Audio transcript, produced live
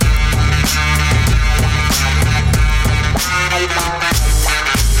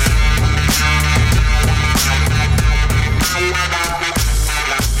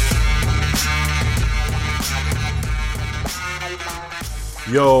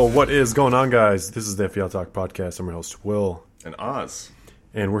Yo, what is going on, guys? This is the FPL Talk Podcast. I'm your host, Will. And Oz.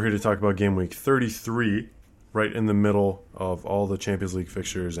 And we're here to talk about Game Week 33, right in the middle of all the Champions League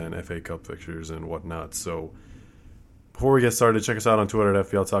fixtures and FA Cup fixtures and whatnot. So before we get started, check us out on Twitter at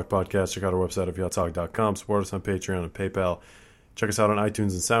FPL Talk Podcast. Check out our website at FPLTalk.com. Support us on Patreon and PayPal. Check us out on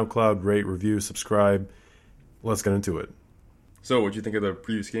iTunes and SoundCloud. Rate, review, subscribe. Let's get into it. So, what'd you think of the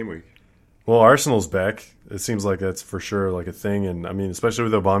previous game week? Well, Arsenal's back. It seems like that's for sure like a thing. And, I mean, especially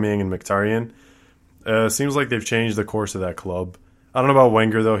with Aubameyang and Mkhitaryan, it seems like they've changed the course of that club. I don't know about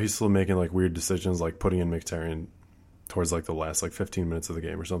Wenger, though. He's still making, like, weird decisions, like putting in Mkhitaryan towards, like, the last, like, 15 minutes of the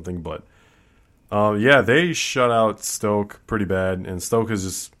game or something. But, yeah, they shut out Stoke pretty bad. And Stoke is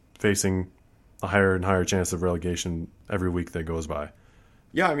just facing a higher and higher chance of relegation every week that goes by.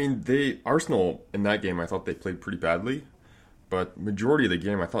 Yeah, I mean, Arsenal, in that game, I thought they played pretty badly. But majority of the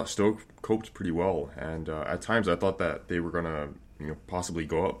game, I thought Stoke coped pretty well, and at times I thought that they were gonna, possibly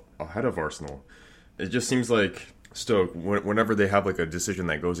go up ahead of Arsenal. It just seems like Stoke, whenever they have like a decision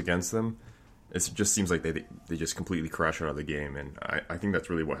that goes against them, it just seems like they just completely crash out of the game, and I think that's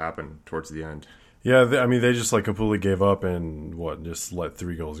really what happened towards the end. Yeah, they just like completely gave up and just let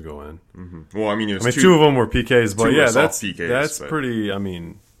 3 goals go in. Mm-hmm. Well, I mean, two of them were PKs, but yeah, that's but pretty. I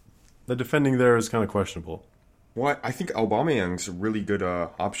mean, the defending there is kind of questionable. Well, I think Aubameyang's a really good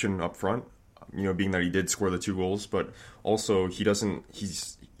option up front, being that he did score the 2 goals, but also he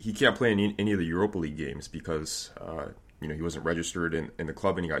can't play in any of the Europa League games because, he wasn't registered in the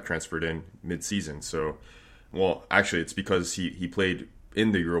club and he got transferred in mid-season. So, well, actually, it's because he played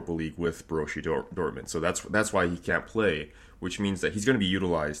in the Europa League with Borussia Dortmund. So that's why he can't play, which means that he's going to be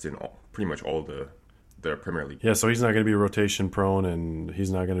utilized in pretty much all the Premier League. Yeah, so he's not going to be rotation prone and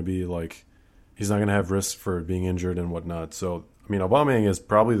he's not going to be like... He's not going to have risks for being injured and whatnot. So, I mean, Aubameyang is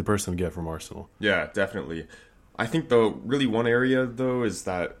probably the person to get from Arsenal. Yeah, definitely. I think, though, really one area, though, is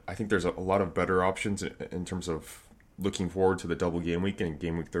that I think there's a lot of better options in terms of looking forward to the double game week and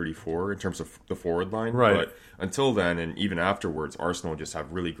game week 34 in terms of the forward line. Right. But until then, and even afterwards, Arsenal just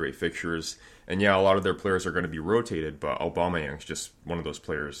have really great fixtures. And yeah, a lot of their players are going to be rotated, but Aubameyang's just one of those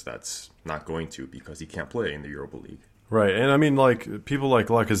players that's not going to because he can't play in the Europa League. Right, and I mean, like, people like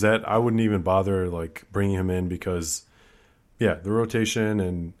Lacazette, I wouldn't even bother, like, bringing him in because, yeah, the rotation,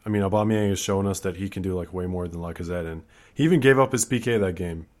 and, I mean, Aubameyang has shown us that he can do, like, way more than Lacazette, and he even gave up his PK that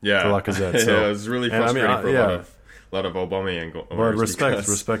game for Lacazette. So, yeah, it was really frustrating for a lot of Aubameyang goals. But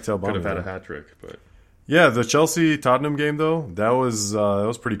respect to Aubameyang. Could have had a hat-trick, but... Yeah, the Chelsea-Tottenham game, though, that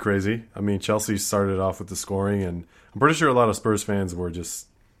was pretty crazy. I mean, Chelsea started off with the scoring, and I'm pretty sure a lot of Spurs fans were just,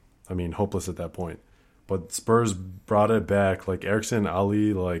 hopeless at that point. But Spurs brought it back, like Eriksen,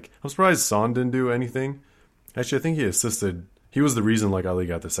 Ali, like I'm surprised Son didn't do anything. Actually, I think he assisted. He was the reason like Ali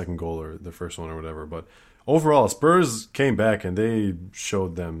got the second goal or the first one or whatever. But overall, Spurs came back and they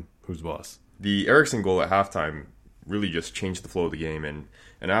showed them who's boss. The Eriksen goal at halftime really just changed the flow of the game, and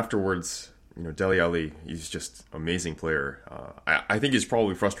afterwards, Dele Alli, he's just an amazing player. I think he's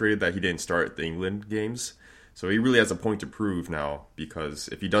probably frustrated that he didn't start the England games. So he really has a point to prove now because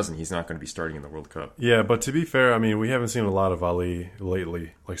if he doesn't, he's not going to be starting in the World Cup. Yeah, but to be fair, I mean, we haven't seen a lot of Ali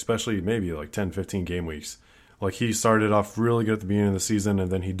lately, like especially maybe like 10, 15 game weeks. Like he started off really good at the beginning of the season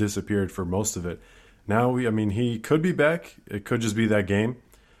and then he disappeared for most of it. Now, he could be back. It could just be that game.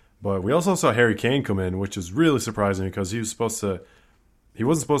 But we also saw Harry Kane come in, which is really surprising because he wasn't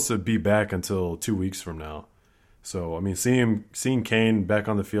supposed to be back until 2 weeks from now. So, I mean, seeing Kane back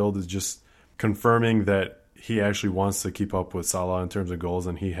on the field is just confirming that he actually wants to keep up with Salah in terms of goals,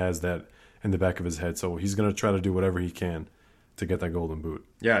 and he has that in the back of his head. So he's going to try to do whatever he can to get that golden boot.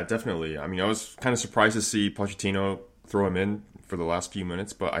 Yeah, definitely. I mean, I was kind of surprised to see Pochettino throw him in for the last few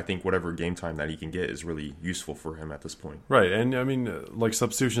minutes, but I think whatever game time that he can get is really useful for him at this point. Right, and I mean, like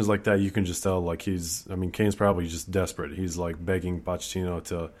substitutions like that, you can just tell, like Kane's probably just desperate. He's like begging Pochettino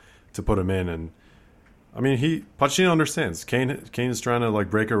to put him in, and I mean, Pochettino understands. Kane is trying to like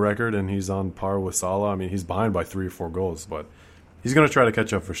break a record, and he's on par with Salah. I mean, he's behind by 3 or 4 goals, but he's going to try to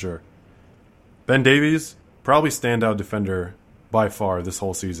catch up for sure. Ben Davies, probably standout defender by far this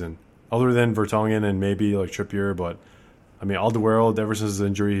whole season, other than Vertonghen and maybe like Trippier. But I mean, Alderweireld, ever since his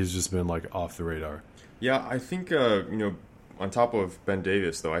injury, he's just been like off the radar. Yeah, I think on top of Ben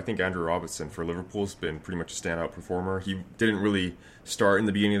Davies, though, I think Andrew Robertson for Liverpool's been pretty much a standout performer. He didn't really start in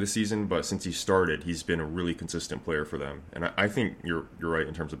the beginning of the season, but since he started, he's been a really consistent player for them. And I think you're right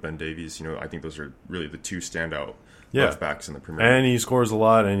in terms of Ben Davies. I think those are really the 2 standout left backs in the Premier League. And he scores a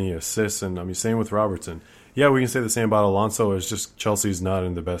lot, and he assists, and same with Robertson. Yeah, we can say the same about Alonso. It's just Chelsea's not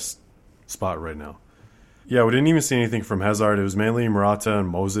in the best spot right now. Yeah, we didn't even see anything from Hazard. It was mainly Morata and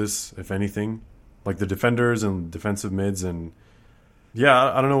Moses, if anything. Like the defenders and defensive mids, and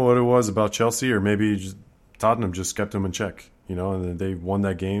Yeah, I don't know what it was about Chelsea, or maybe just Tottenham just kept them in check, and then they won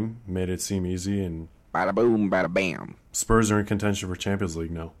that game, made it seem easy, and Bada boom, bada bam. Spurs are in contention for Champions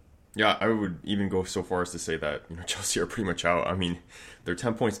League now. Yeah, I would even go so far as to say that Chelsea are pretty much out. I mean, they're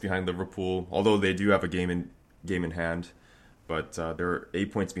 10 points behind Liverpool, although they do have a game in hand, but they're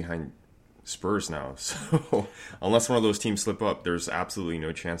 8 points behind Spurs now. So unless one of those teams slip up, there's absolutely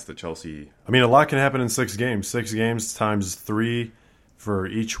no chance that Chelsea. I mean, a lot can happen in 6 games. 6 games times 3 for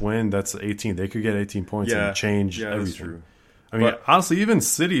each win. That's 18. They could get 18 points and change everything. That's true. I mean, honestly, even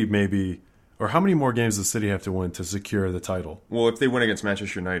City maybe. Or how many more games does City have to win to secure the title? Well, if they win against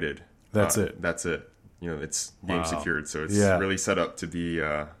Manchester United, that's it. That's it. It's game secured, so it's really set up to be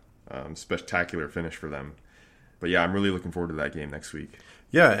a spectacular finish for them. But yeah, I'm really looking forward to that game next week.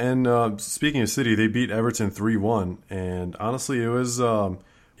 Yeah, and speaking of City, they beat Everton 3-1, and honestly, it was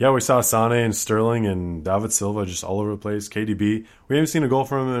we saw Sane and Sterling and David Silva just all over the place. KDB, we haven't seen a goal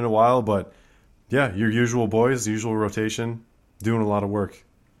from him in a while, but yeah, your usual boys, usual rotation, doing a lot of work.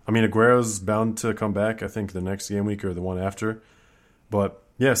 I mean, Aguero's bound to come back, I think, the next game week or the one after. But,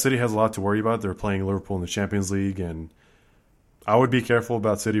 yeah, City has a lot to worry about. They're playing Liverpool in the Champions League, and I would be careful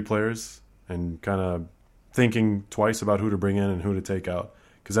about City players and kind of thinking twice about who to bring in and who to take out,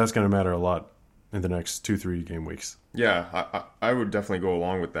 because that's going to matter a lot in the next 2-3 game weeks. Yeah, I would definitely go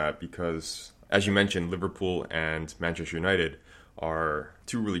along with that because, as you mentioned, Liverpool and Manchester United are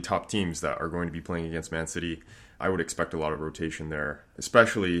 2 really top teams that are going to be playing against Man City. I would expect a lot of rotation there,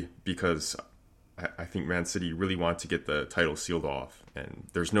 especially because I think Man City really want to get the title sealed off, and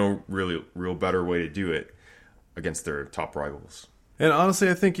there's no real better way to do it against their top rivals. And honestly,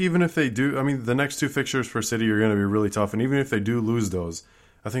 I think even if they do, I mean, the next 2 fixtures for City are going to be really tough, and even if they do lose those,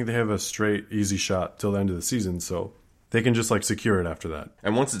 I think they have a straight, easy shot till the end of the season, so they can just secure it after that.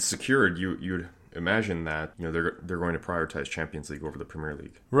 And once it's secured, you'd imagine that they're going to prioritize Champions League over the Premier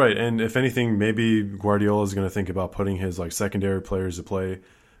League. Right, and if anything, maybe Guardiola is going to think about putting his secondary players to play.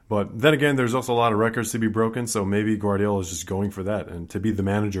 But then again, there's also a lot of records to be broken, so maybe Guardiola is just going for that and to be the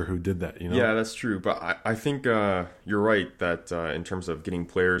manager who did that. Yeah, that's true. But I think you're right that in terms of getting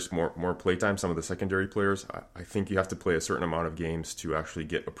players more playtime, some of the secondary players, I think you have to play a certain amount of games to actually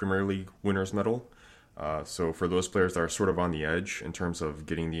get a Premier League winners medal. So for those players that are sort of on the edge in terms of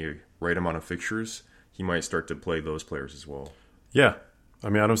getting the right amount of fixtures, he might start to play those players as well. Yeah. I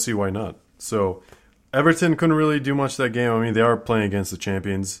mean, I don't see why not. So Everton couldn't really do much that game. I mean, they are playing against the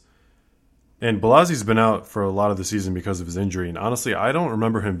champions. And Balazi's been out for a lot of the season because of his injury. And honestly, I don't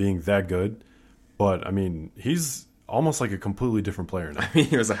remember him being that good. But, I mean, he's almost like a completely different player now. I mean,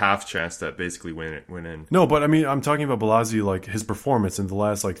 it was a half chance that basically went in. No, but I mean, I'm talking about Balazi, his performance in the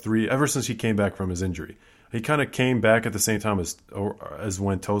last 3, ever since he came back from his injury. He kind of came back at the same time as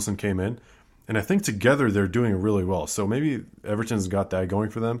when Tosin came in. And I think together they're doing really well. So maybe Everton's got that going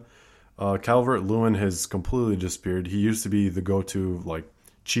for them. Calvert-Lewin has completely disappeared. He used to be the go-to,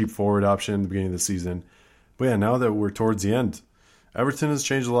 cheap forward option at the beginning of the season. But yeah, now that we're towards the end, Everton has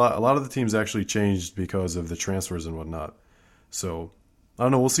changed a lot. A lot of the teams actually changed because of the transfers and whatnot. So, I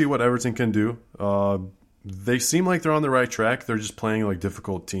don't know. We'll see what Everton can do. They seem like they're on the right track. They're just playing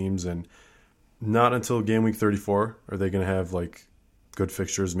difficult teams, and not until game week 34 are they going to have good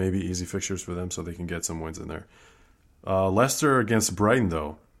fixtures, maybe easy fixtures for them, so they can get some wins in there. Leicester against Brighton,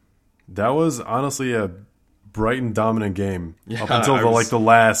 though, that was honestly a Brighton dominant game up until the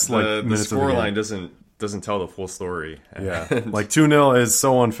last minutes the of the game. scoreline doesn't tell the full story. Yeah, 2-0 is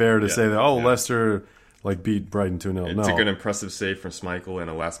so unfair to say that. Leicester beat Brighton 2-0. It took an impressive save from Schmeichel and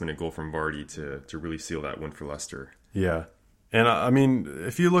a last-minute goal from Vardy to really seal that win for Leicester. Yeah, and I mean,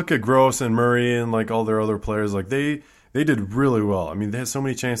 if you look at Gross and Murray and all their other players, they did really well. I mean, they had so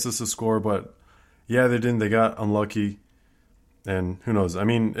many chances to score, but yeah, they didn't. They got unlucky, and who knows? I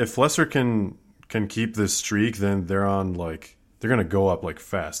mean, if Leicester can keep this streak, then they're on they're gonna go up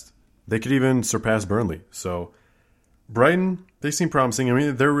fast. They could even surpass Burnley. So Brighton, they seem promising. I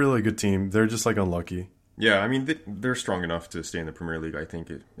mean, they're a really good team. They're just unlucky. Yeah, I mean, they're strong enough to stay in the Premier League, I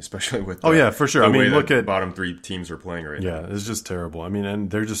think, especially with for sure. The I mean, way look that at bottom 3 teams are playing right now. Yeah, it's just terrible. I mean, and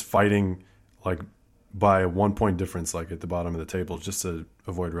they're just fighting by a 1-point difference at the bottom of the table just to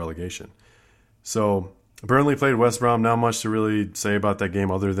avoid relegation. So Burnley played West Brom. Not much to really say about that game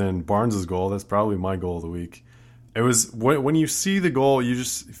other than Barnes' goal. That's probably my goal of the week. It was when you see the goal, you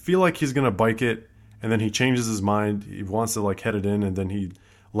just feel like he's going to bike it, and then he changes his mind. He wants to head it in, and then he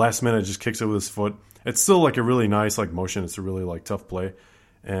last minute just kicks it with his foot. It's still a really nice motion. It's a really tough play,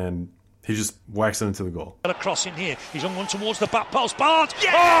 and he just whacks it into the goal. Got a cross in here. He's on one towards the back post. Barnes!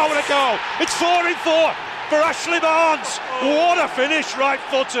 Yeah! Oh, what a goal! It's 4-4 for Ashley Barnes. What a finish,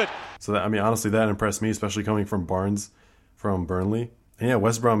 right-footed. So that, I mean, honestly, that impressed me, especially coming from Barnes from Burnley. And yeah,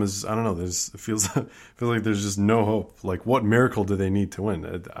 West Brom is, I don't know, it feels like there's just no hope. Like, what miracle do they need to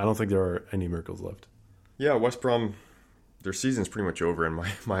win? I don't think there are any miracles left. Yeah, West Brom, their season's pretty much over in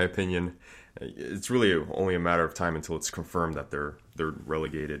my opinion. It's really only a matter of time until it's confirmed that they're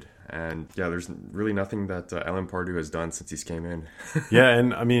relegated. And yeah, there's really nothing that Alan Pardew has done since he's came in. Yeah,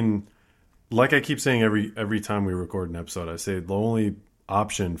 and I mean, like I keep saying every time we record an episode, I say the only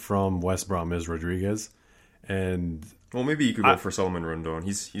option from West Brom is Rodriguez. And well, maybe you could go for Solomon Rondon.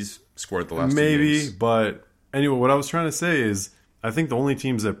 He's scored the last maybe, 2 games. But anyway, what I was trying to say is I think the only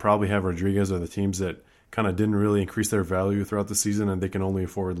teams that probably have Rodriguez are the teams that kind of didn't really increase their value throughout the season, and they can only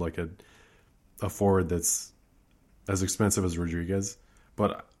afford like a forward that's as expensive as Rodriguez.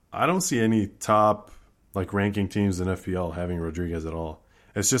 But I don't see any top like ranking teams in FPL having Rodriguez at all.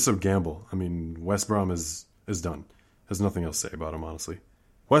 It's just a gamble. I mean, West Brom is done. There's nothing else to say about him, honestly.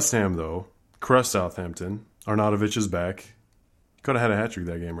 West Ham, though, crushed Southampton. Arnautovic is back. Could have had a hat-trick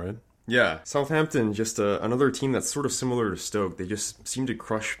that game, right? Yeah, Southampton, just another team that's sort of similar to Stoke. They just seem to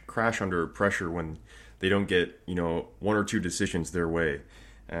crash under pressure when they don't get, 1 or 2 decisions their way.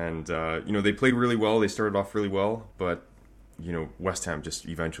 And, they played really well. They started off really well, but, West Ham just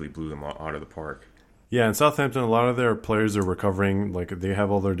eventually blew them out of the park. Yeah, and Southampton, a lot of their players are recovering. Like, they have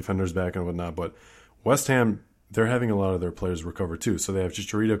all their defenders back and whatnot. But West Ham, they're having a lot of their players recover too. So they have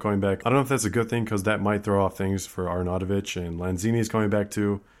Chicharito coming back. I don't know if that's a good thing because that might throw off things for Arnautovic. And Lanzini's coming back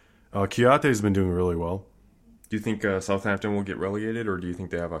too. Kouyate's been doing really well. Do you think Southampton will get relegated, or do you think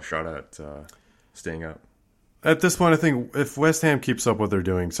they have a shot at staying up? At this point, I think if West Ham keeps up what they're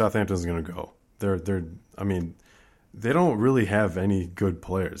doing, Southampton's going to go. They don't really have any good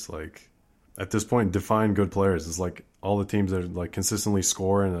players. Like, at this point, define good players. It's like all the teams that like consistently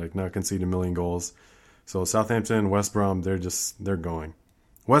score and like not concede a million goals. So Southampton, West Brom, they're going.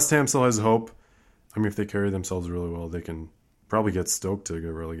 West Ham still has hope. I mean, if they carry themselves really well, they can probably get Stoke to get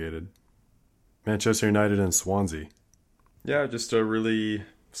relegated. Manchester United and Swansea. Yeah, just a really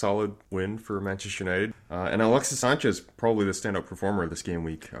solid win for Manchester United. And Alexis Sanchez, probably the standout performer this game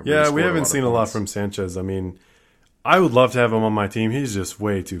week. Yeah, we haven't seen a lot from Sanchez. I mean, I would love to have him on my team. He's just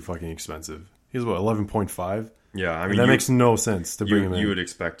way too fucking expensive. He's what, 11.5? Yeah, I mean, that makes no sense to bring him in. You would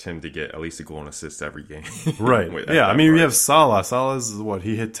expect him to get at least a goal and assist every game. Right. Yeah, I mean, we have Salah. Salah's what,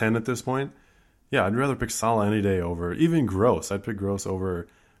 he hit 10 at this point? Yeah, I'd rather pick Salah any day over, even Gross. I'd pick Gross over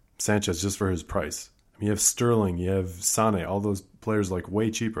Sanchez just for his price. I mean, you have Sterling, you have Sane, all those players like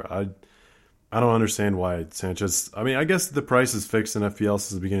way cheaper. I don't understand why Sanchez. I mean, I guess the price is fixed in FPL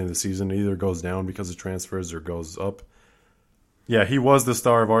since the beginning of the season. It either goes down because of transfers or goes up. Yeah, he was the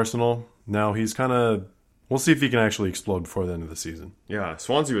star of Arsenal. Now he's kind of. We'll see if he can actually explode before the end of the season. Yeah,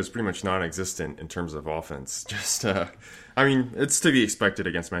 Swansea was pretty much non-existent in terms of offense. Just, I mean, it's to be expected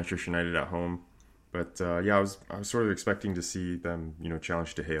against Manchester United at home. But yeah, I was sort of expecting to see them,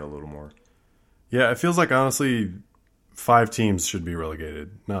 challenge De Gea a little more. Yeah, it feels like honestly, 5 teams should be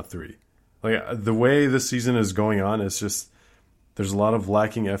relegated, not 3. Like the way this season is going on, it's just there's a lot of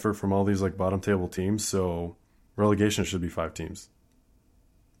lacking effort from all these like bottom table teams. So relegation should be 5 teams.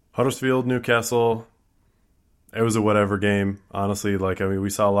 Huddersfield, Newcastle. It was a whatever game, honestly. Like, I mean, we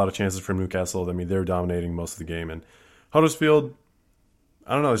saw a lot of chances from Newcastle. I mean, they're dominating most of the game. And Huddersfield,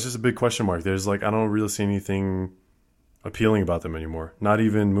 I don't know. It's just a big question mark. There's like, I don't really see anything appealing about them anymore. Not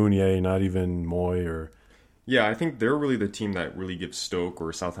even Mounier, not even Moy or... Yeah, I think they're really the team that really gives Stoke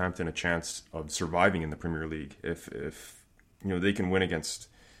or Southampton a chance of surviving in the Premier League. If they can win against,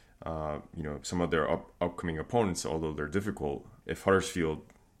 some of their upcoming opponents, although they're difficult. If Huddersfield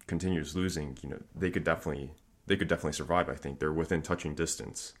continues losing, they could definitely survive, I think. They're within touching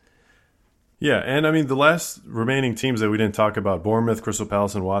distance. Yeah, and I mean, the last remaining teams that we didn't talk about, Bournemouth, Crystal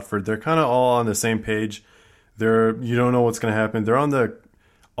Palace, and Watford, they're kind of all on the same page. You don't know what's going to happen. They're on the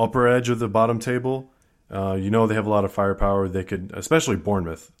upper edge of the bottom table. They have a lot of firepower. They could, especially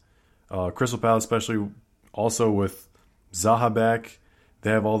Bournemouth. Crystal Palace, especially also with Zaha back.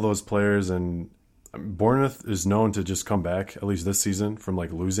 They have all those players, and Bournemouth is known to just come back, at least this season, from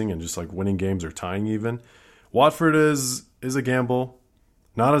like losing and just like winning games or tying even. Watford is a gamble.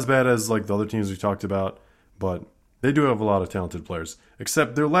 Not as bad as like the other teams we talked about, but they do have a lot of talented players.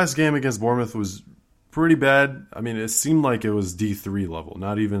 Except their last game against Bournemouth was pretty bad. I mean, it seemed like it was D3 level,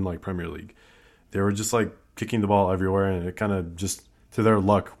 not even like Premier League. They were just like kicking the ball everywhere, and it kind of just, to their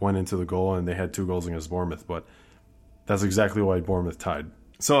luck, went into the goal, and they had 2 goals against Bournemouth. But that's exactly why Bournemouth tied.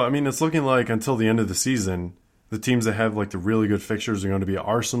 So, I mean, it's looking like until the end of the season, the teams that have like the really good fixtures are going to be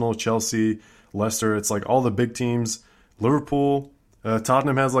Arsenal, Chelsea, Leicester. It's like all the big teams. Liverpool,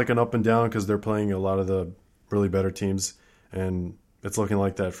 Tottenham has like an up and down because they're playing a lot of the really better teams, and it's looking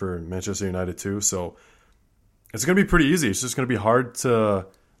like that for Manchester United too. So it's going to be pretty easy. It's just going to be hard to,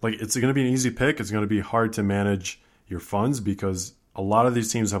 like, it's going to be an easy pick. It's going to be hard to manage your funds because a lot of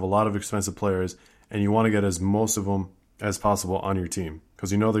these teams have a lot of expensive players, and you want to get as most of them as possible on your team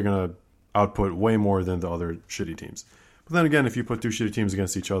because you know they're going to output way more than the other shitty teams. But then again, if you put two shitty teams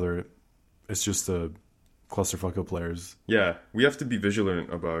against each other, it's just a clusterfuck of players. Yeah, we have to be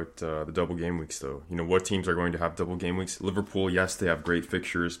vigilant about the double game weeks, though. You know, what teams are going to have double game weeks? Liverpool, yes, they have great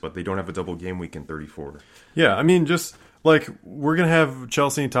fixtures, but they don't have a double game week in 34. Yeah, I mean, just like we're going to have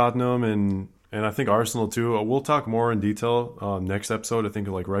Chelsea and Tottenham and I think Arsenal too. We'll talk more in detail next episode, I think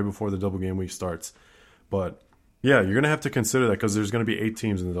like right before the double game week starts. But yeah, you're going to have to consider that because there's going to be 8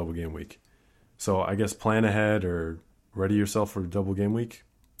 teams in the double game week. So I guess plan ahead or ready yourself for double game week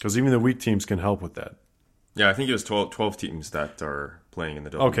because even the weak teams can help with that. Yeah, I think it was 12 teams that are playing in the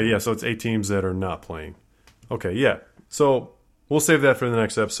double. Okay, yeah, so it's 8 teams that are not playing. Okay, yeah. So we'll save that for the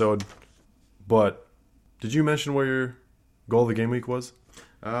next episode. But did you mention what your goal of the game week was?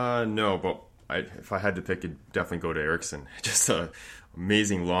 No, but if I had to pick, it'd definitely go to Eriksson. Just an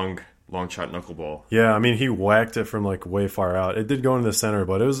amazing long shot knuckleball. Yeah, I mean, he whacked it from like way far out. It did go into the center,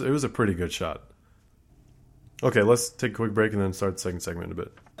 but it was a pretty good shot. Okay, let's take a quick break and then start the second segment in a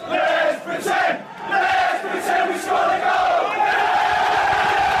bit. Let's pretend we scored a goal!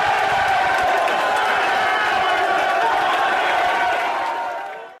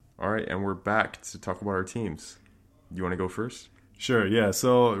 All right, and we're back to talk about our teams. You want to go first? Sure, yeah.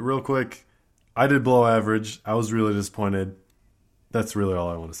 So real quick, I did below average. I was really disappointed. That's really all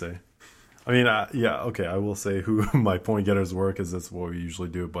I want to say. I mean, yeah, okay, I will say who my point getters were because that's what we usually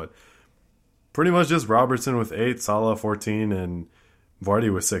do, but pretty much just Robertson with 8, Salah 14, and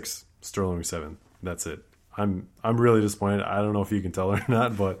Vardy with 6, Sterling with 7. That's it. I'm really disappointed. I don't know if you can tell or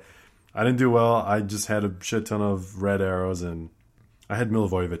not, but I didn't do well. I just had a shit ton of red arrows, and I had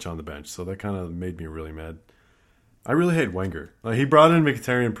Milivojevic on the bench, so that kind of made me really mad. I really hate Wenger. Like, he brought in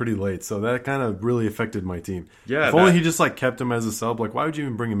Mkhitaryan pretty late, so that kind of really affected my team. Yeah, if only he just like kept him as a sub. Like, why would you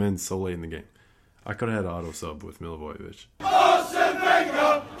even bring him in so late in the game? I could have had an auto sub with Milivojevic.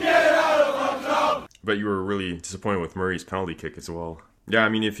 But you were really disappointed with Murray's penalty kick as well. Yeah, I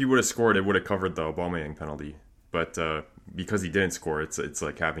mean, if he would have scored, it would have covered the Aubameyang penalty. But because he didn't score, it's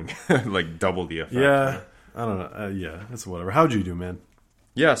like having like double the effect. Yeah, I don't know. Yeah, it's whatever. How'd you do, man?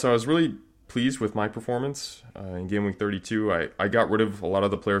 Yeah, so I was really pleased with my performance in Game Week 32. I got rid of a lot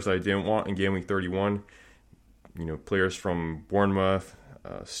of the players that I didn't want in Game Week 31. You know, players from Bournemouth,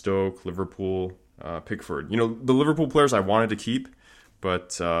 Stoke, Liverpool, Pickford. You know, the Liverpool players I wanted to keep,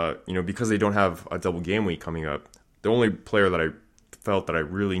 but, you know, because they don't have a double game week coming up, the only player that I felt that I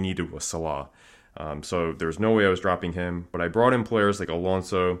really needed was Salah. So there's no way I was dropping him, but I brought in players like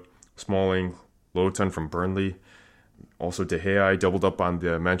Alonso, Smalling, Lowton from Burnley. Also, De Gea, I doubled up on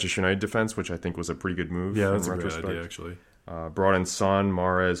the Manchester United defense, which I think was a pretty good move. Yeah, that's a good idea, actually. Brought in Son,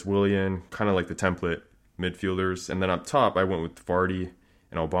 Mahrez, Willian, kind of like the template midfielders. And then up top, I went with Vardy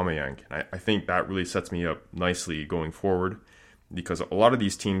and Aubameyang. And I think that really sets me up nicely going forward because a lot of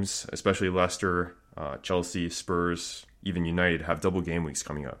these teams, especially Leicester, Chelsea, Spurs, even United, have double game weeks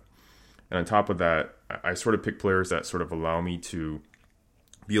coming up. And on top of that, I sort of pick players that sort of allow me to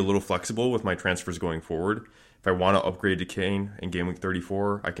be a little flexible with my transfers going forward. If I want to upgrade to Kane in Game Week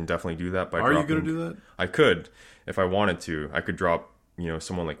 34, I can definitely do that. Are you going to do that? I could. If I wanted to. I could drop, you know,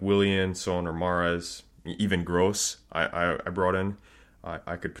 someone like Willian, Son, or Mahrez, even Gross I brought in.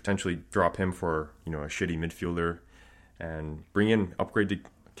 I could potentially drop him for, you know, a shitty midfielder and bring in, upgrade to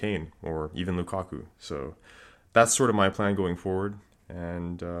Kane or even Lukaku. So that's sort of my plan going forward.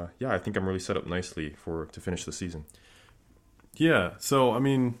 And yeah, I think I'm really set up nicely to finish the season. Yeah, so I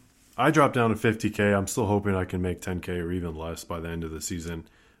mean, I dropped down to 50K. I'm still hoping I can make 10K or even less by the end of the season.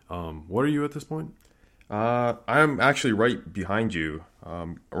 What are you at this point? I'm actually right behind you,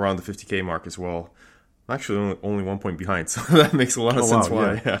 around the 50K mark as well. I'm actually only 1 point behind, so that makes a lot of sense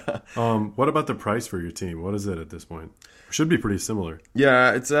why. Yeah. What about the price for your team? What is it at this point? Should be pretty similar.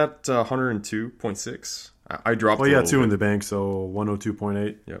 Yeah, it's at 102.6. I dropped. Well, yeah, 2 in the bank, so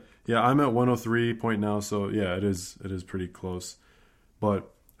 102.8. Yep. Yeah, I'm at 103 point now, so yeah, it is pretty close. But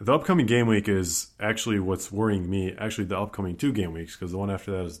the upcoming game week is actually what's worrying me. Actually, the upcoming 2 game weeks, because the one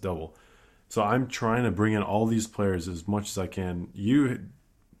after that is double. So I'm trying to bring in all these players as much as I can. You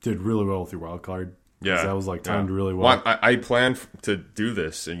did really well with your wild card. Yeah, that was like timed really well. I planned to do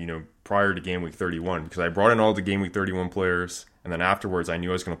this, you know, prior to Game Week 31 because I brought in all the Game Week 31 players, and then afterwards I knew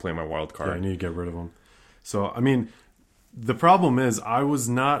I was going to play my wild card. Yeah, I need to get rid of them. So I mean, the problem is I was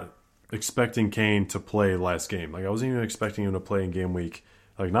not expecting Kane to play last game. Like I wasn't even expecting him to play in game week.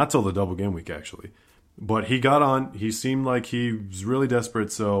 Like not till the double game week actually. But he got on. He seemed like he was really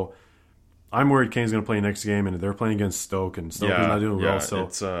desperate. So I'm worried Kane's going to play next game, and they're playing against Stoke, and Stoke is not doing well.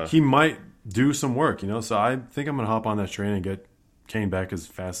 So he might do some work, So I think I'm going to hop on that train and get Kane back as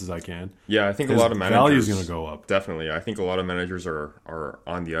fast as I can. Yeah, I think a lot of managers value is going to go up. Definitely, I think a lot of managers are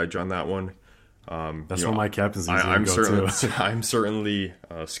on the edge on that one. That's what my captain's going to go to. I'm certainly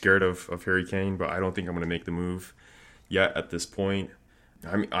scared of Harry Kane, but I don't think I'm going to make the move yet at this point.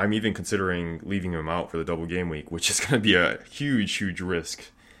 I'm even considering leaving him out for the double game week, which is going to be a huge risk,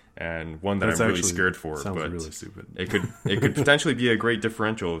 and one that I'm really scared for. Sounds but really stupid. It could potentially be a great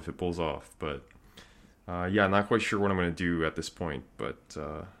differential if it pulls off. But not quite sure what I'm going to do at this point. But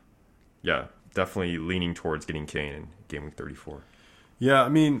definitely leaning towards getting Kane in game week 34. Yeah, I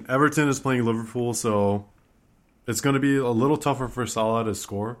mean, Everton is playing Liverpool, so it's going to be a little tougher for Salah to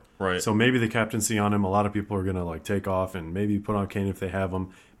score. Right. So maybe the captaincy on him, a lot of people are going to take off and maybe put on Kane if they have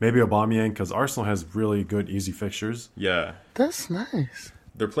him. Maybe Aubameyang, because Arsenal has really good, easy fixtures. Yeah. That's nice.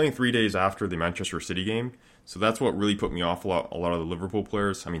 They're playing 3 days after the Manchester City game, so that's what really put me off a lot of the Liverpool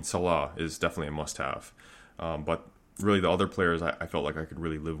players. I mean, Salah is definitely a must-have. But really the other players I felt like I could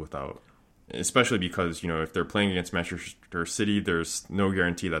really live without. Especially because, if they're playing against Manchester City, there's no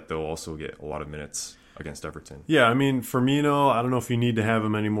guarantee that they'll also get a lot of minutes against Everton. Yeah, I mean, Firmino, I don't know if you need to have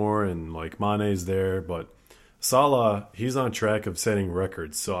him anymore, and Mane's there, but Salah, he's on track of setting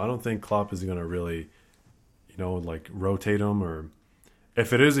records, so I don't think Klopp is going to really, rotate him, or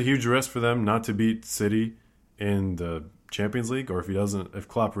if it is a huge risk for them not to beat City in the Champions League, or if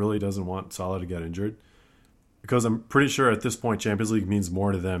Klopp really doesn't want Salah to get injured. Because I'm pretty sure at this point Champions League means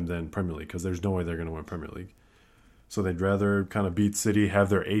more to them than Premier League, because there's no way they're going to win Premier League. So they'd rather kind of beat City, have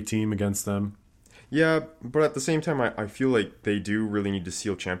their A-team against them. Yeah, but at the same time, I feel like they do really need to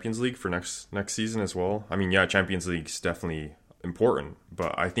seal Champions League for next season as well. I mean, Champions League's definitely important,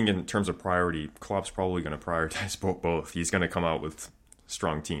 but I think in terms of priority, Klopp's probably going to prioritize both. He's going to come out with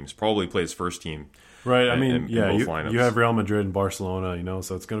strong teams, probably play his first team. Right, I mean, you have Real Madrid and Barcelona,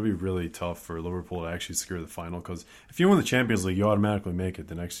 so it's going to be really tough for Liverpool to actually secure the final, because if you win the Champions League, you automatically make it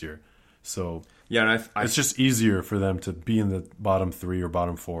the next year. So and it's just easier for them to be in the bottom 3 or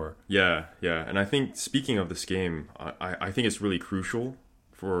bottom 4. Yeah, and I think, speaking of this game, I think it's really crucial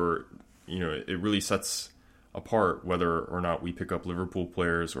for, it really sets apart whether or not we pick up Liverpool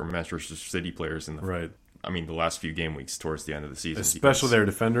players or Manchester City players in the last few game weeks towards the end of the season. Especially their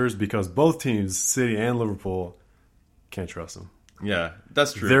defenders, because both teams, City and Liverpool, can't trust them. Yeah,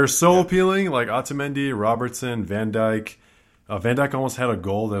 that's true. They're so appealing, like Otamendi, Robertson, Van Dijk. Van Dijk almost had a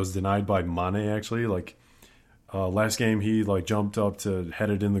goal that was denied by Mane, actually. Last game, he jumped up to head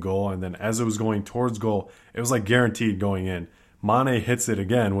it in the goal, and then as it was going towards goal, it was guaranteed going in. Mane hits it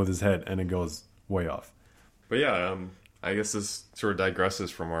again with his head, and it goes way off. But I guess this sort of digresses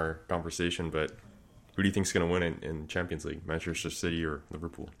from our conversation, but who do you think is going to win in Champions League, Manchester City or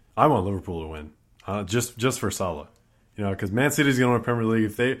Liverpool? I want Liverpool to win, just for Salah. Because Man City's going to win Premier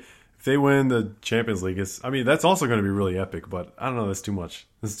League. If they win the Champions League, that's also going to be really epic. But I don't know, that's too much.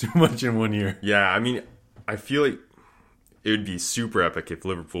 That's too much in 1 year. Yeah, I mean, I feel like it would be super epic if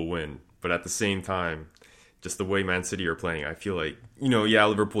Liverpool win. But at the same time, just the way Man City are playing, I feel like,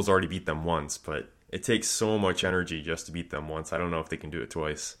 Liverpool's already beat them once, but it takes so much energy just to beat them once. I don't know if they can do it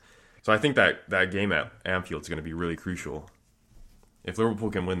twice. So I think that game at Anfield is going to be really crucial. If Liverpool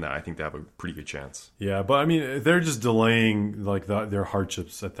can win that, I think they have a pretty good chance. Yeah, but I mean, they're just delaying their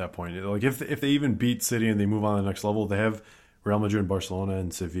hardships at that point. If they even beat City and they move on to the next level, they have Real Madrid and Barcelona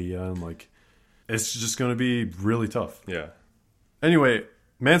and Sevilla, and it's just going to be really tough. Yeah. Anyway,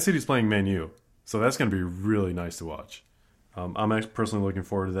 Man City's playing Man U, so that's going to be really nice to watch. I'm actually personally looking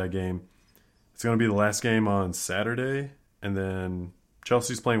forward to that game. It's going to be the last game on Saturday, and then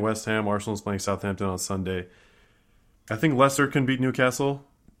Chelsea's playing West Ham, Arsenal's playing Southampton on Sunday. I think Leicester can beat Newcastle.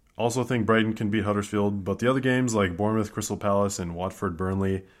 Also think Brighton can beat Huddersfield. But the other games like Bournemouth, Crystal Palace, and Watford,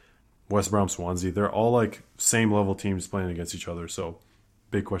 Burnley, West Brom, Swansea, they're all same level teams playing against each other. So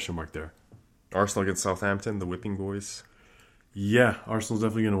big question mark there. Arsenal against Southampton, the whipping boys. Yeah, Arsenal's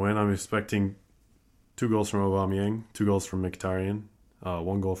definitely going to win. I'm expecting 2 goals from Aubameyang, 2 goals from Mkhitaryan,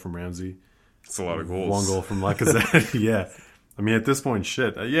 1 goal from Ramsey. That's a lot of goals. 1 goal from Lacazette. Yeah. I mean, at this point,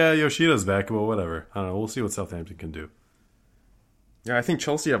 shit. Yeah, Yoshida's back, but whatever. I don't know. We'll see what Southampton can do. Yeah, I think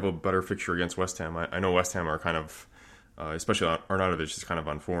Chelsea have a better fixture against West Ham. I know West Ham are kind of, especially Arnautovic is kind of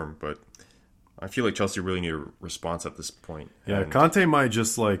on form, but I feel like Chelsea really need a response at this point. Yeah, Conte might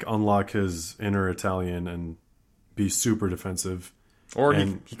just unlock his inner Italian and be super defensive. Or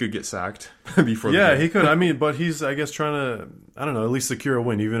he could get sacked before the game. Yeah, he could. I mean, but he's, I guess, trying to, I don't know, at least secure a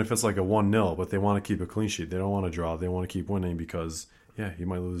win, even if it's a 1-0, but they want to keep a clean sheet. They don't want to draw. They want to keep winning because, yeah, he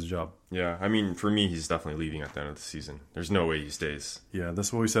might lose his job. Yeah, I mean, for me, he's definitely leaving at the end of the season. There's no way he stays. Yeah,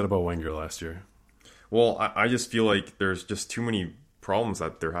 that's what we said about Wenger last year. Well, I just feel like there's just too many problems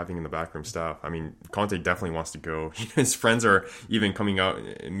that they're having in the backroom staff. I mean, Conte definitely wants to go. His friends are even coming out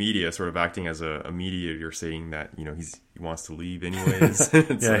in media, sort of acting as a mediator, saying that he wants to leave anyways.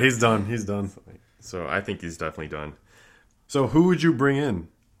 Yeah, he's done. He's done. So I think he's definitely done. So who would you bring in?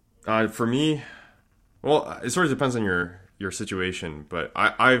 For me, well, it sort of depends on your situation, but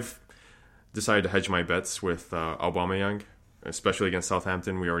I've decided to hedge my bets with Aubameyang, especially against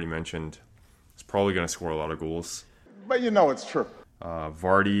Southampton. We already mentioned he's probably going to score a lot of goals. But it's true.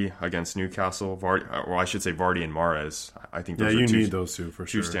 Vardy against Newcastle. I should say Vardy and Mahrez. I think those you are need those two for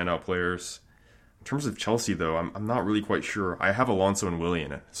two sure. standout players. In terms of Chelsea, though, I'm not really quite sure. I have Alonso and Willie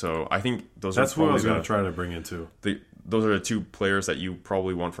in it, so I think That's what I was going to try to bring in too. Those are the two players that you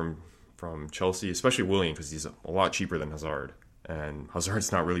probably want from Chelsea, especially Willian, because he's a lot cheaper than Hazard, and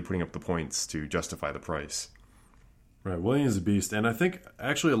Hazard's not really putting up the points to justify the price. Right, Willian's a beast, and I think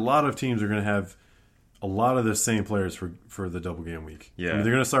actually a lot of teams are going to have a lot of the same players for the double game week. Yeah, I mean,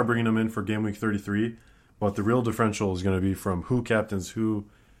 they're going to start bringing them in for game week 33, but the real differential is going to be from who captains who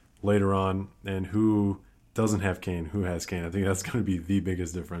later on and who doesn't have Kane, who has Kane. I think that's going to be the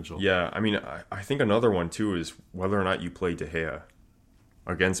biggest differential. Yeah, I mean, I think another one too is whether or not you play De Gea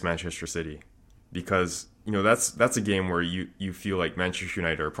against Manchester City, because that's a game where you feel like Manchester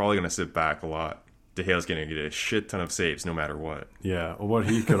United are probably going to sit back a lot. De Gea's going to get a shit ton of saves no matter what. Yeah, well,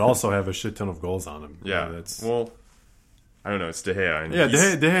 he could also have a shit ton of goals on him. Yeah, well, I don't know. It's De Gea. And yeah,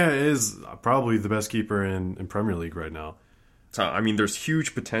 De Gea is probably the best keeper in Premier League right now. So, I mean, there's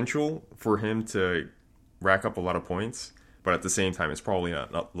huge potential for him to rack up a lot of points, but at the same time, it's probably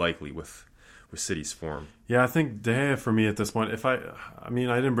not likely with City's form. Yeah, I think De Gea for me at this point, I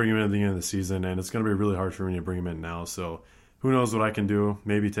didn't bring him in at the beginning of the season, and it's going to be really hard for me to bring him in now. So who knows what I can do?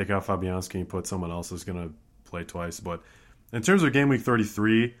 Maybe take out Fabianski and put someone else who's going to play twice. But in terms of game week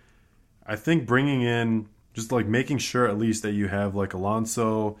 33, I think bringing in just like making sure at least that you have like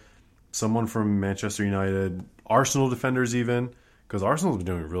Alonso, someone from Manchester United, Arsenal defenders even, because Arsenal's been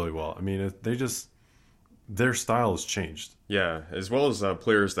doing really well. I mean, their style has changed. Yeah, as well as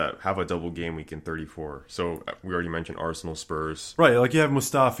players that have a double game week in 34. So we already mentioned Arsenal, Spurs. Right, like you have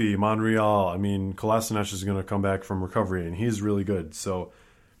Mustafi, Monreal. I mean, Kolasinac is going to come back from recovery, and he's really good. So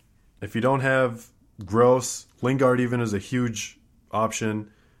if you don't have Gross, Lingard even is a huge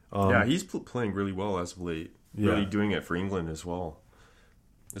option. Yeah, he's playing really well as of late. Really doing it for England as well.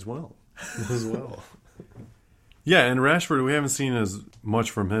 As well. Yeah, and Rashford, we haven't seen as much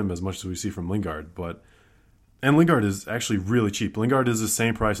from him as much as we see from Lingard, and Lingard is actually really cheap. Lingard is the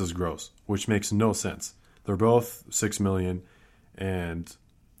same price as Gross, which makes no sense. They're both $6 million, and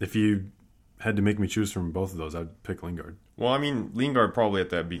if you had to make me choose from both of those, I'd pick Lingard. Well, I mean, Lingard probably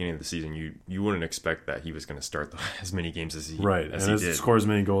at the beginning of the season, you wouldn't expect that he was going to start as many games as he did. Score as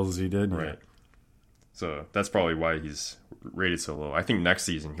many goals as he did. Right. Yeah. So that's probably why he's rated so low. I think next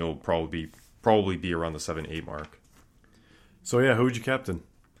season he'll probably be around the 7-8 mark. So yeah, who would you captain?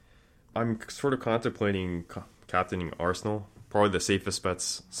 I'm sort of contemplating captaining Arsenal. Probably the safest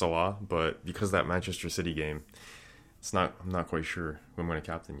bet's Salah, but because of that Manchester City game, I'm not quite sure who I'm going to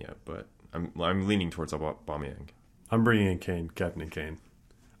captain yet. But I'm leaning towards Aubameyang. I'm bringing in Kane, captaining Kane.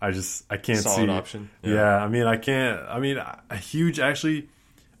 I can't see solid option. Yeah, I mean, I can't. I mean,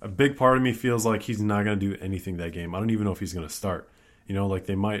 a big part of me feels like he's not going to do anything that game. I don't even know if he's going to start. Like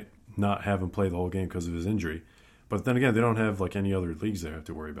they might not have him play the whole game because of his injury. But then again, they don't have like any other leagues they have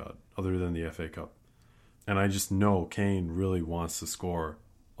to worry about other than the FA Cup. And I just know Kane really wants to score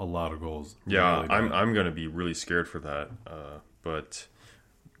a lot of goals. Yeah, really I'm going to be really scared for that. But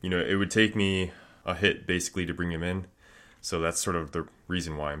it would take me a hit basically to bring him in. So that's sort of the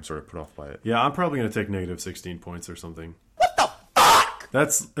reason why I'm sort of put off by it. Yeah, I'm probably going to take negative 16 points or something. What the fuck?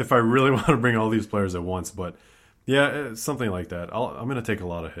 That's if I really want to bring all these players at once. But yeah, something like that. I'm going to take a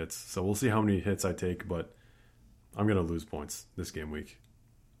lot of hits. So we'll see how many hits I take, but I'm going to lose points this game week.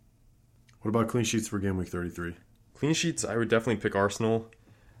 What about clean sheets for game week 33? Clean sheets, I would definitely pick Arsenal.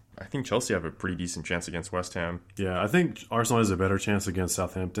 I think Chelsea have a pretty decent chance against West Ham. Yeah, I think Arsenal has a better chance against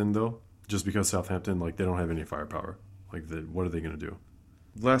Southampton, though, just because Southampton, they don't have any firepower. What are they going to do?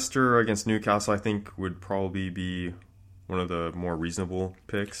 Leicester against Newcastle, I think, would probably be one of the more reasonable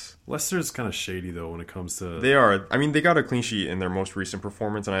picks. Leicester's kind of shady, though, when it comes to... They are. I mean, they got a clean sheet in their most recent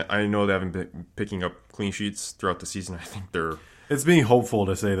performance, and I know they haven't been picking up clean sheets throughout the season. I think they're... It's being hopeful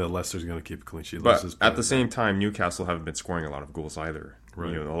to say that Leicester's going to keep a clean sheet. But at the same time, Newcastle haven't been scoring a lot of goals either.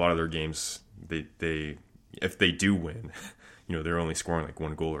 Right. A lot of their games, they if they do win, they're only scoring like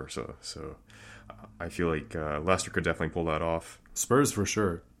one goal or so. So I feel like Leicester could definitely pull that off. Spurs for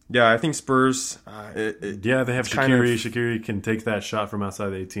sure. Yeah, I think Spurs. Yeah, they have Shaqiri. Shaqiri can take that shot from outside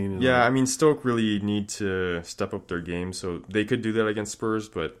the 18. Yeah, I mean, Stoke really need to step up their game, so they could do that against Spurs,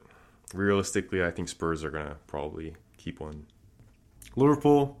 but realistically, I think Spurs are going to probably keep one.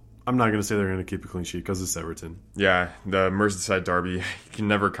 Liverpool, I'm not going to say they're going to keep a clean sheet because it's Everton. Yeah, the Merseyside derby, you can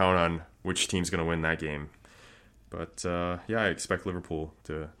never count on which team's going to win that game. But, yeah, I expect Liverpool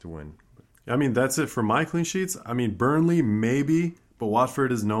to win. I mean, that's it for my clean sheets. I mean, Burnley, maybe, but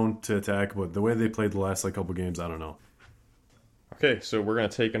Watford is known to attack, but the way they played the last couple games, I don't know. Okay, so we're going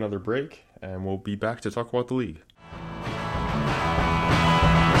to take another break, and we'll be back to talk about the league.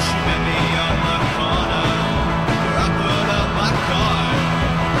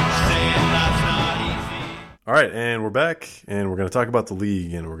 All right, and we're back, and we're going to talk about the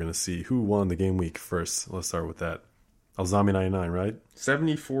league, and we're going to see who won the game week first. Let's start with that. Alzami 99, right?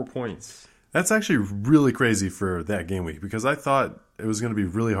 74 points. That's actually really crazy for that game week because I thought it was going to be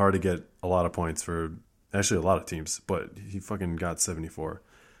really hard to get a lot of points for actually a lot of teams, but he fucking got 74.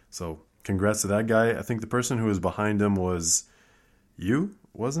 So congrats to that guy. I think the person who was behind him was you,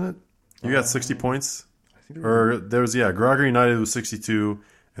 wasn't it? You got 60 points? Or there was, Gregor United was 62,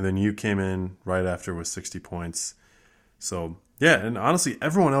 and then you came in right after with 60 points. So, yeah, and honestly,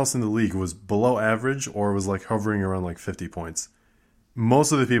 everyone else in the league was below average or was like hovering around like 50 points.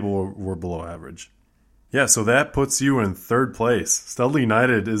 Most of the people were below average. Yeah, so that puts you in third place. Studley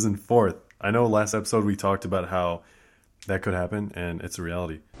United is in fourth. I know last episode we talked about how that could happen, and it's a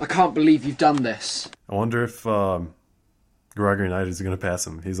reality. I can't believe you've done this. I wonder if Gregor United is going to pass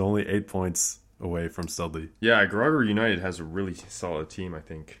him. He's only 8 points away from Studley. Yeah, Gregor United has a really solid team, I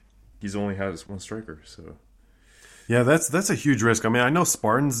think. He's only has one striker, so... Yeah, that's a huge risk. I mean, I know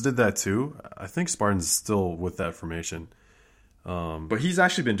Spartans did that too. I think Spartans is still with that formation. But he's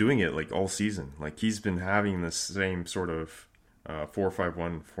actually been doing it like all season. Like he's been having the same sort of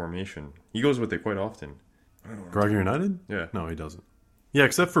 4-5-1 formation. He goes with it quite often. Gregor United? Yeah. No, he doesn't. Yeah,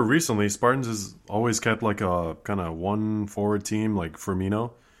 except for recently, Spartans has always kept like a kind of one forward team like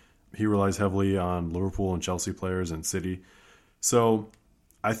Firmino. He relies heavily on Liverpool and Chelsea players and City. So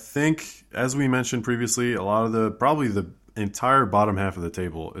I think, as we mentioned previously, a lot of probably the entire bottom half of the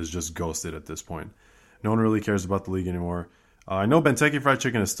table is just ghosted at this point. No one really cares about the league anymore. I know Benteke Fried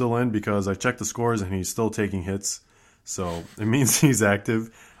Chicken is still in because I checked the scores and he's still taking hits. So it means he's active.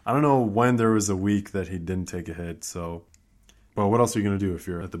 I don't know when there was a week that he didn't take a hit. So, but what else are you going to do if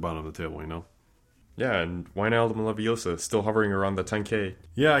you're at the bottom of the table, you know? Yeah, and Wijnaldum Leviosa still hovering around the 10K.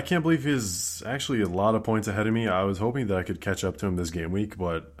 Yeah, I can't believe he's actually a lot of points ahead of me. I was hoping that I could catch up to him this game week,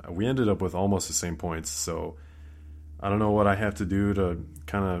 but we ended up with almost the same points. So I don't know what I have to do to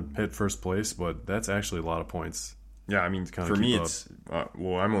kind of hit first place, but that's actually a lot of points. Yeah, I mean, for me, it's... I'm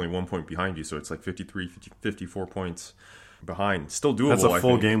only 1 point behind you, so it's like 54 points behind. Still doable, That's a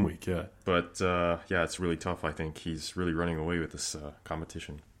full game week, yeah. But, yeah, it's really tough, I think. He's really running away with this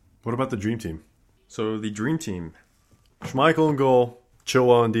competition. What about the Dream Team? So, the Dream Team. Schmeichel in goal.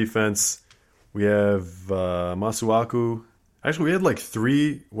 Chilwell in defense. We have Masuaku. Actually, we had like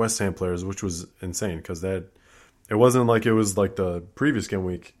 3 West Ham players, which was insane, because it wasn't like it was like the previous game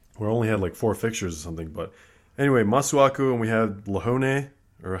week, where we only had like 4 fixtures or something, but... Anyway, Masuaku, and we had Lahone,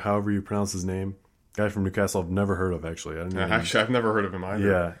 or however you pronounce his name. Guy from Newcastle I've never heard of, actually. I've never heard of him either.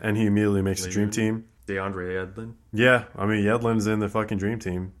 Yeah, and he immediately makes the Dream Team. DeAndre Yedlin. Yeah, I mean, Yedlin's in the fucking Dream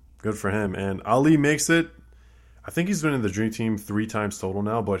Team. Good for him. And Ali makes it. I think he's been in the Dream Team 3 times total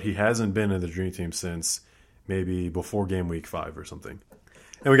now, but he hasn't been in the Dream Team since maybe before game week 5 or something.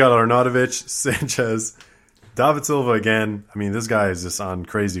 And we got Arnautovic, Sanchez, David Silva again. I mean, this guy is just on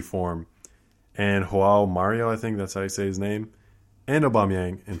crazy form. And Joao Mario, I think that's how you say his name, and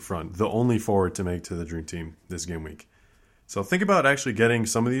Aubameyang in front, the only forward to make to the Dream Team this game week. So think about actually getting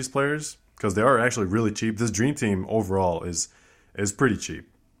some of these players, because they are actually really cheap. This Dream Team overall is pretty cheap.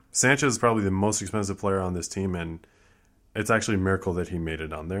 Sanchez is probably the most expensive player on this team, and it's actually a miracle that he made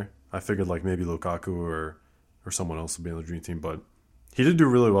it on there. I figured like maybe Lukaku or someone else would be on the Dream Team, but he did do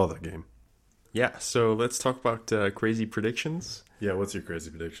really well that game. Yeah, so let's talk about crazy predictions. Yeah, what's your crazy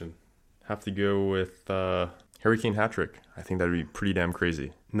prediction? Have to go with Harry Kane hat-trick. I think that would be pretty damn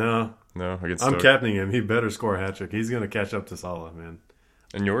crazy. No, against I'm Stoke. captaining him. He better score a hat-trick. He's going to catch up to Salah, man.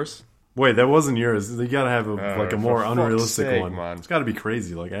 And yours? Wait, that wasn't yours. You got to have a more unrealistic sake, one. Man. It's got to be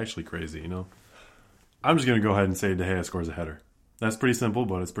crazy, like actually crazy, you know? I'm just going to go ahead and say De Gea scores a header. That's pretty simple,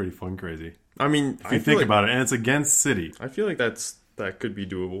 but it's pretty fun crazy. I mean, if you think about it, and it's against City. I feel like that could be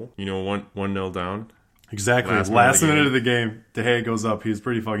doable. You know, 1-0 down. Exactly. Last minute of the game, De Gea goes up. He's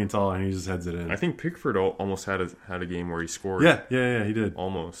pretty fucking tall, and he just heads it in. I think Pickford almost had a game where he scored. Yeah, he did.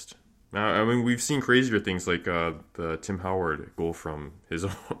 Almost. I mean, we've seen crazier things like the Tim Howard goal from his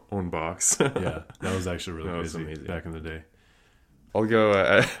own box. Yeah, that was actually really That was crazy amazing. back in the day. I'll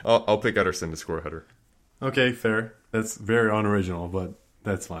go. I'll pick Ederson to score a header. Okay, fair. That's very unoriginal, but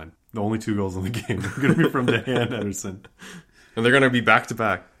that's fine. The only 2 goals in the game are going to be from De Gea and Ederson. And they're going to be back to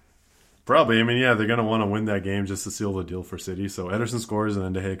back. Probably. I mean, yeah, they're going to want to win that game just to seal the deal for City. So Ederson scores and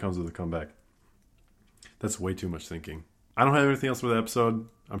then De Gea comes with a comeback. That's way too much thinking. I don't have anything else for the episode.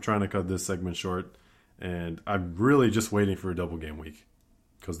 I'm trying to cut this segment short. And I'm really just waiting for a double game week.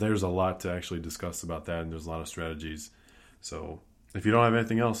 Because there's a lot to actually discuss about that. And there's a lot of strategies. So if you don't have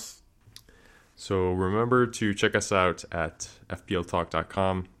anything else. So remember to check us out at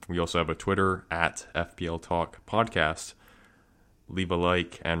fpltalk.com. We also have a Twitter at fpltalkpodcast. Leave a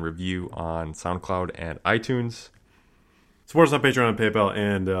like and review on SoundCloud and iTunes. Support us on Patreon and PayPal.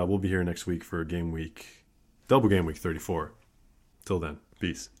 And we'll be here next week for double game week 34. Till then,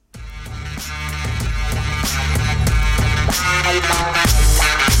 peace.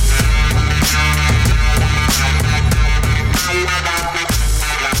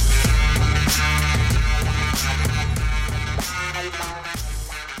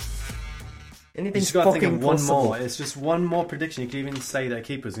 Anything's You've got to think fucking of one possible. more. It's just one more prediction. You could even say that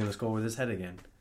keeper's going to score with his head again.